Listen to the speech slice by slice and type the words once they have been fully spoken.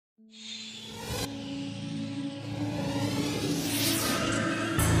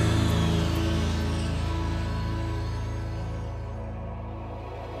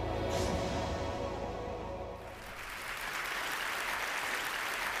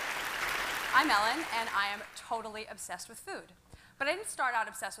I'm Ellen, and I am totally obsessed with food. But I didn't start out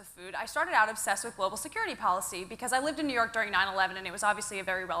obsessed with food. I started out obsessed with global security policy because I lived in New York during 9/11, and it was obviously a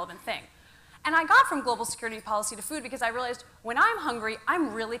very relevant thing. And I got from global security policy to food because I realized when I'm hungry,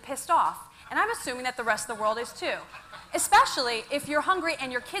 I'm really pissed off. And I'm assuming that the rest of the world is too. Especially if you're hungry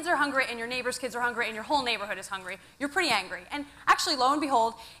and your kids are hungry and your neighbor's kids are hungry and your whole neighborhood is hungry, you're pretty angry. And actually, lo and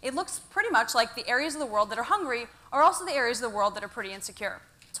behold, it looks pretty much like the areas of the world that are hungry are also the areas of the world that are pretty insecure.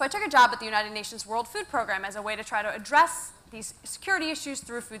 So I took a job at the United Nations World Food Program as a way to try to address these security issues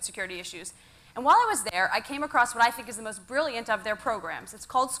through food security issues. And while I was there, I came across what I think is the most brilliant of their programs. It's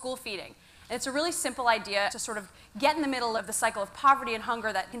called school feeding. And it's a really simple idea to sort of get in the middle of the cycle of poverty and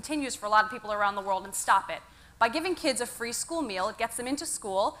hunger that continues for a lot of people around the world and stop it. By giving kids a free school meal, it gets them into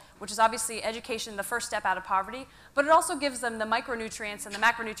school, which is obviously education, the first step out of poverty, but it also gives them the micronutrients and the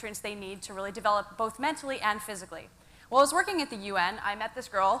macronutrients they need to really develop both mentally and physically. While I was working at the UN, I met this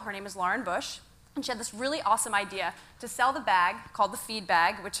girl, her name is Lauren Bush, and she had this really awesome idea to sell the bag called the feed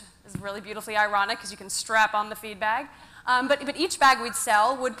bag, which is really beautifully ironic because you can strap on the feed bag. But each bag we'd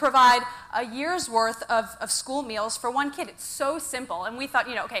sell would provide a year's worth of school meals for one kid. It's so simple. And we thought,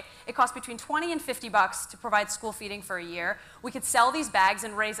 okay, it costs between 20 and 50 bucks to provide school feeding for a year. We could sell these bags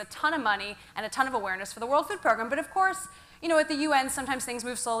and raise a ton of money and a ton of awareness for the World Food Program. But of course, at the UN, sometimes things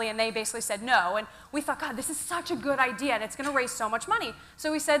move slowly, and they basically said no. And we thought, God, this is such a good idea, and it's going to raise so much money.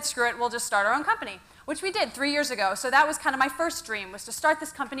 So we said, screw it, we'll just start our own company, which we did 3 years ago. So that was kind of my first dream, was to start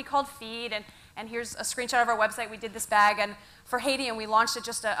this company called Feed. And here's a screenshot of our website. We did this bag for Haiti, and we launched it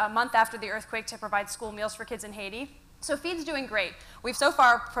just a month after the earthquake to provide school meals for kids in Haiti. So Feed's doing great. We've so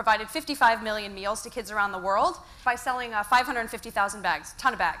far provided 55 million meals to kids around the world by selling 550,000 bags,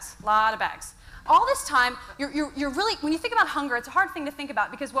 ton of bags, a lot of bags. All this time, you're really, when you think about hunger, it's a hard thing to think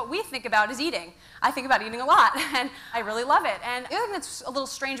about because what we think about is eating. I think about eating a lot, and I really love it. And the other thing that's a little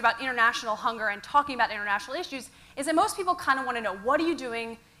strange about international hunger and talking about international issues is that most people kind of want to know, what are you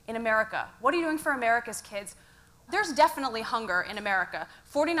doing in America? What are you doing for America's kids? There's definitely hunger in America.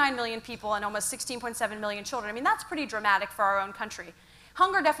 49 million people and almost 16.7 million children. I mean, that's pretty dramatic for our own country.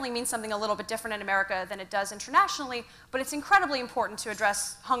 Hunger definitely means something a little bit different in America than it does internationally, but it's incredibly important to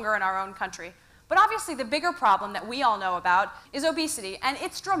address hunger in our own country. But obviously, the bigger problem that we all know about is obesity, and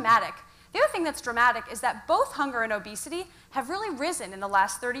it's dramatic. The other thing that's dramatic is that both hunger and obesity have really risen in the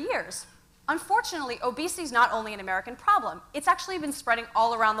last 30 years. Unfortunately, obesity is not only an American problem. It's actually been spreading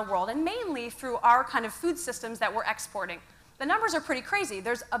all around the world, and mainly through our kind of food systems that we're exporting. The numbers are pretty crazy.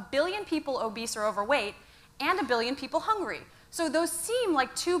 There's 1 billion people obese or overweight, and 1 billion people hungry. So those seem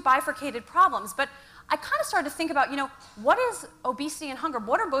like two bifurcated problems, but I kind of started to think about, what is obesity and hunger?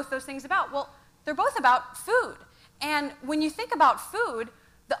 What are both those things about? Well, they're both about food. And when you think about food,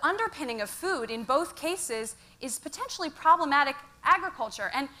 the underpinning of food in both cases is potentially problematic agriculture.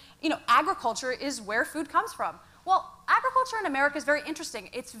 And, agriculture is where food comes from. Well, agriculture in America is very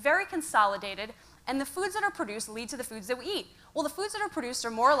interesting. It's very consolidated, and the foods that are produced lead to the foods that we eat. Well, the foods that are produced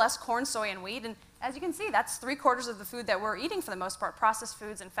are more or less corn, soy, and wheat, and as you can see, that's 3/4 of the food that we're eating for the most part, processed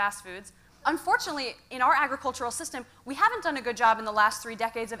foods and fast foods. Unfortunately, in our agricultural system, we haven't done a good job in the last 3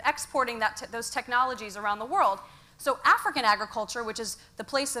 decades of exporting those technologies around the world. So African agriculture, which is the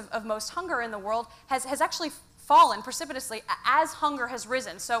place of most hunger in the world, has actually fallen precipitously as hunger has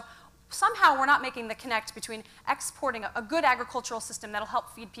risen. So somehow we're not making the connect between exporting a good agricultural system that'll help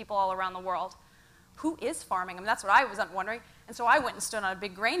feed people all around the world. Who is farming? I mean, that's what I was wondering. And so I went and stood on a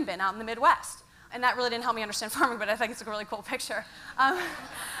big grain bin out in the Midwest. And that really didn't help me understand farming, but I think it's a really cool picture.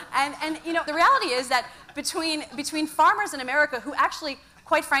 The reality is that between farmers in America who actually,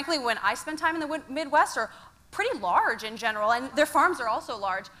 quite frankly, when I spend time in the Midwest, are pretty large in general, and their farms are also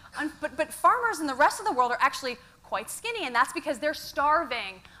large, but farmers in the rest of the world are actually quite skinny, and that's because they're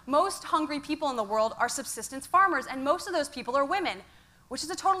starving. Most hungry people in the world are subsistence farmers, and most of those people are women, which is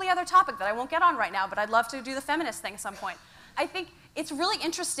a totally other topic that I won't get on right now, but I'd love to do the feminist thing at some point. I think it's really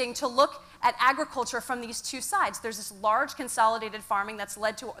interesting to look at agriculture from these two sides. There's this large consolidated farming that's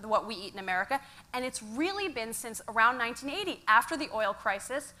led to what we eat in America, and it's really been since around 1980, after the oil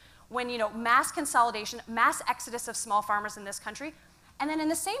crisis, when mass consolidation, mass exodus of small farmers in this country, and then in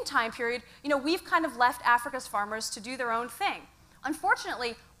the same time period, we've kind of left Africa's farmers to do their own thing.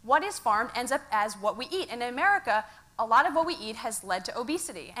 Unfortunately, what is farmed ends up as what we eat, and in America, a lot of what we eat has led to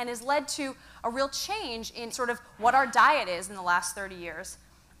obesity and has led to a real change in sort of what our diet is in the last 30 years.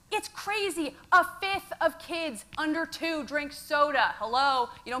 It's crazy. 1/5 of kids under 2 drink soda. Hello,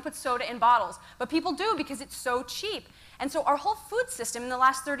 you don't put soda in bottles. But people do because it's so cheap. And so our whole food system in the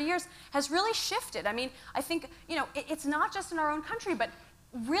last 30 years has really shifted. I mean, I think, it's not just in our own country, but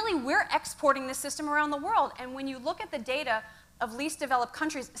really we're exporting this system around the world. And when you look at the data, of least developed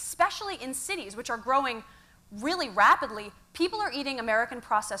countries, especially in cities, which are growing really rapidly, people are eating American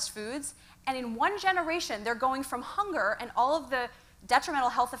processed foods, and in one generation, they're going from hunger and all of the detrimental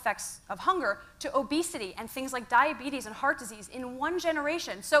health effects of hunger to obesity and things like diabetes and heart disease in one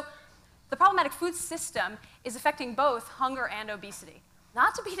generation. So the problematic food system is affecting both hunger and obesity.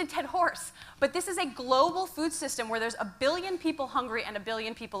 Not to beat a dead horse, but this is a global food system where there's 1 billion people hungry and 1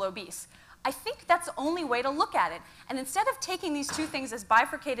 billion people obese. I think that's the only way to look at it. And instead of taking these two things as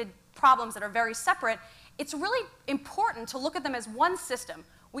bifurcated problems that are very separate, it's really important to look at them as one system.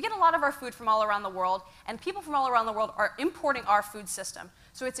 We get a lot of our food from all around the world, and people from all around the world are importing our food system.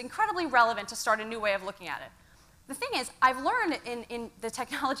 So it's incredibly relevant to start a new way of looking at it. The thing is, I've learned in the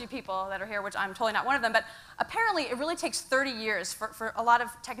technology people that are here, which I'm totally not one of them, but apparently it really takes 30 years for a lot of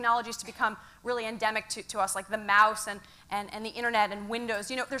technologies to become really endemic to us, like the mouse and the internet and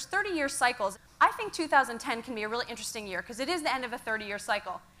Windows. You know, there's 30-year cycles. I think 2010 can be a really interesting year because it is the end of a 30-year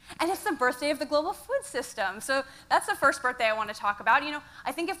cycle. And it's the birthday of the global food system. So that's the first birthday I want to talk about. You know,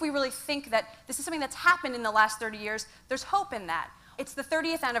 I think if we really think that this is something that's happened in the last 30 years, there's hope in that. It's the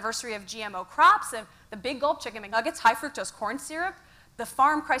 30th anniversary of GMO crops, of the big gulp chicken McNuggets, high fructose corn syrup, the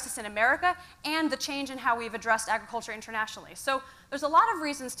farm crisis in America, and the change in how we've addressed agriculture internationally. So there's a lot of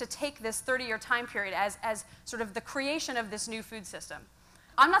reasons to take this 30-year time period as sort of the creation of this new food system.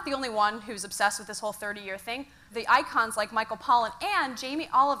 I'm not the only one who's obsessed with this whole 30-year thing. The icons like Michael Pollan and Jamie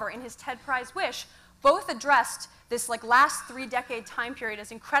Oliver in his TED Prize Wish both addressed this like last 3-decade time period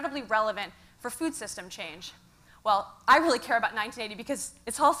as incredibly relevant for food system change. Well, I really care about 1980 because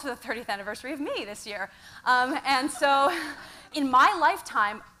it's also the 30th anniversary of me this year. And so in my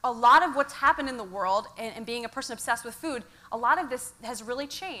lifetime, a lot of what's happened in the world, and being a person obsessed with food, a lot of this has really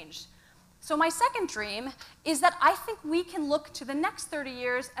changed. So my second dream is that I think we can look to the next 30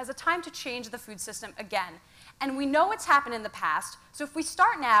 years as a time to change the food system again. And we know what's happened in the past, so if we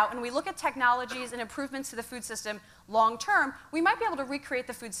start now and we look at technologies and improvements to the food system long term, we might be able to recreate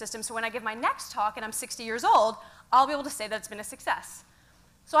the food system so when I give my next talk and I'm 60 years old, I'll be able to say that it's been a success.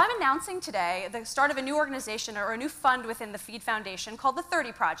 So I'm announcing today the start of a new organization or a new fund within the Feed Foundation called the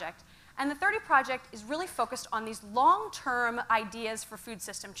 30 Project. And the 30 Project is really focused on these long-term ideas for food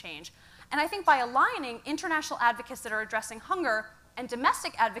system change. And I think by aligning international advocates that are addressing hunger and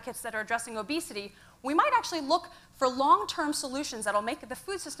domestic advocates that are addressing obesity, we might actually look for long-term solutions that will make the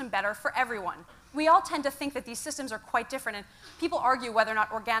food system better for everyone. We all tend to think that these systems are quite different, and people argue whether or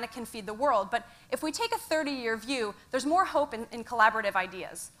not organic can feed the world. But if we take a 30-year view, there's more hope in collaborative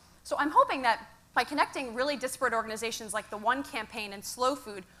ideas. So I'm hoping that by connecting really disparate organizations like the One Campaign and Slow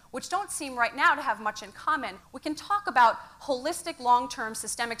Food, which don't seem right now to have much in common, we can talk about holistic, long-term,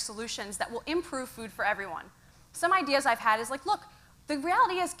 systemic solutions that will improve food for everyone. Some ideas I've had is like, look, the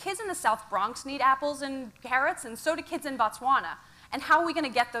reality is kids in the South Bronx need apples and carrots, and so do kids in Botswana. And how are we going to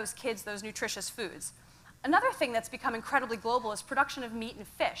get those kids those nutritious foods? Another thing that's become incredibly global is production of meat and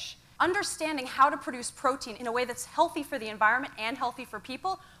fish. Understanding how to produce protein in a way that's healthy for the environment and healthy for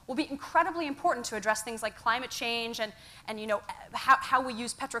people will be incredibly important to address things like climate change and you know, how we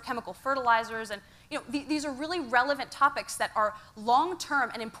use petrochemical fertilizers. And you know, these are really relevant topics that are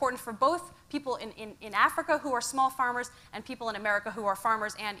long-term and important for both people in Africa who are small farmers and people in America who are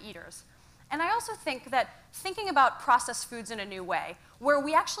farmers and eaters. And I also think that thinking about processed foods in a new way, where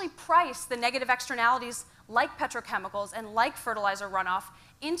we actually price the negative externalities like petrochemicals and like fertilizer runoff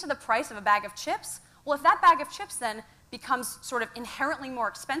into the price of a bag of chips, well, if that bag of chips then becomes sort of inherently more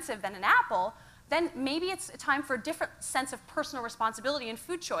expensive than an apple, then maybe it's a time for a different sense of personal responsibility in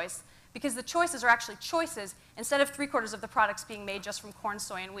food choice, because the choices are actually choices instead of 3/4 of the products being made just from corn,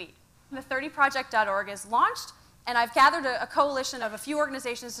 soy, and wheat. The 30project.org is launched, and I've gathered a coalition of a few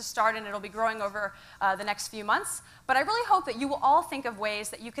organizations to start, and it'll be growing over the next few months. But I really hope that you will all think of ways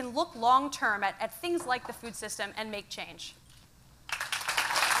that you can look long-term at things like the food system and make change.